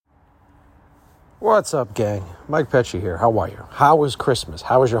What's up, gang? Mike Petchy here. How are you? How was Christmas?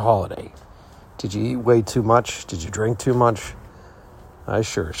 How was your holiday? Did you eat way too much? Did you drink too much? I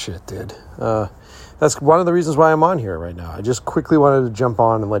sure as shit did. That's one of the reasons why I'm on here right now. I just quickly wanted to jump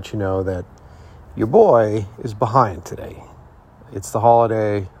on and let you know that your boy is behind today. It's the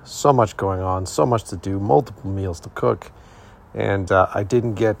holiday, so much going on, so much to do, multiple meals to cook, and I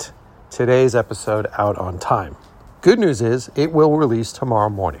didn't get today's episode out on time. Good news is it will release tomorrow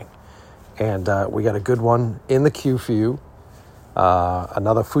morning. And we got a good one in the queue for you.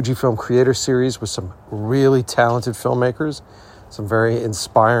 Another Fujifilm creator series with some really talented filmmakers, some very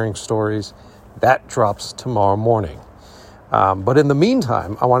inspiring stories. That drops tomorrow morning. But in the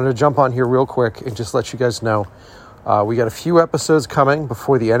meantime, I wanted to jump on here real quick and just let you guys know we got a few episodes coming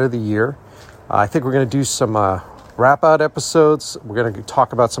before the end of the year. I think we're going to do some wrap-out episodes. We're going to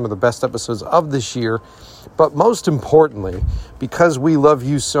talk about some of the best episodes of this year. But most importantly, because we love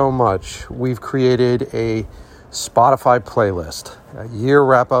you so much, we've created a Spotify playlist, a year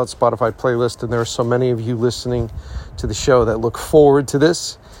wrap-out Spotify playlist, and there are so many of you listening to the show that look forward to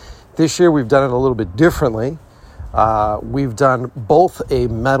this. This year, we've done it a little bit differently. We've done both a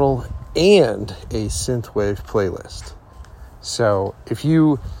metal and a synthwave playlist. So if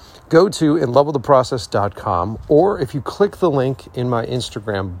you go to inlovewiththeprocess.com, or if you click the link in my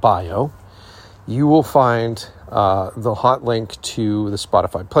Instagram bio, you will find the hot link to the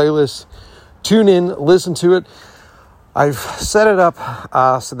Spotify playlist. Tune in, listen to it. I've set it up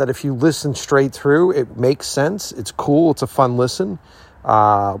so that if you listen straight through, it makes sense. It's cool. It's a fun listen.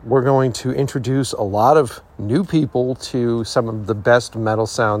 We're going to introduce a lot of new people to some of the best metal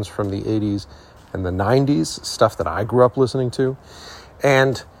sounds from the 80s and the 90s, stuff that I grew up listening to.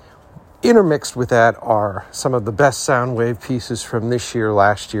 And intermixed with that are some of the best sound wave pieces from this year,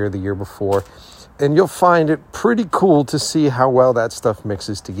 last year, the year before. And you'll find it pretty cool to see how well that stuff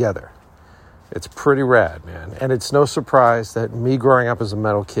mixes together. It's pretty rad, man. And it's no surprise that me growing up as a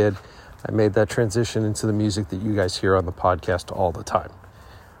metal kid, I made that transition into the music that you guys hear on the podcast all the time.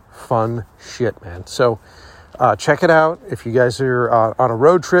 Fun shit, man. So check it out. If you guys are on a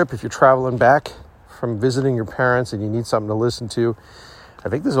road trip, if you're traveling back from visiting your parents and you need something to listen to, I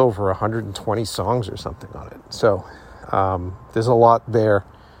think there's over 120 songs or something on it. So there's a lot there.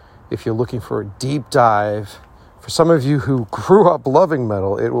 If you're looking for a deep dive, for some of you who grew up loving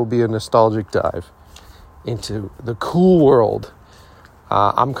metal, it will be a nostalgic dive into the cool world.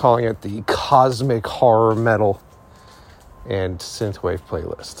 I'm calling it the cosmic horror metal and synthwave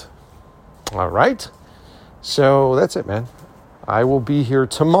playlist. All right. So that's it, man. I will be here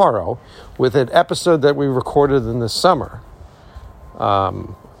tomorrow with an episode that we recorded in the summer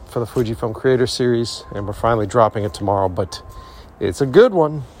for the Fujifilm Creator Series, and we're finally dropping it tomorrow, but it's a good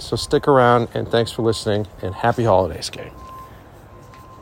one, so stick around, and thanks for listening, and happy holidays, gang.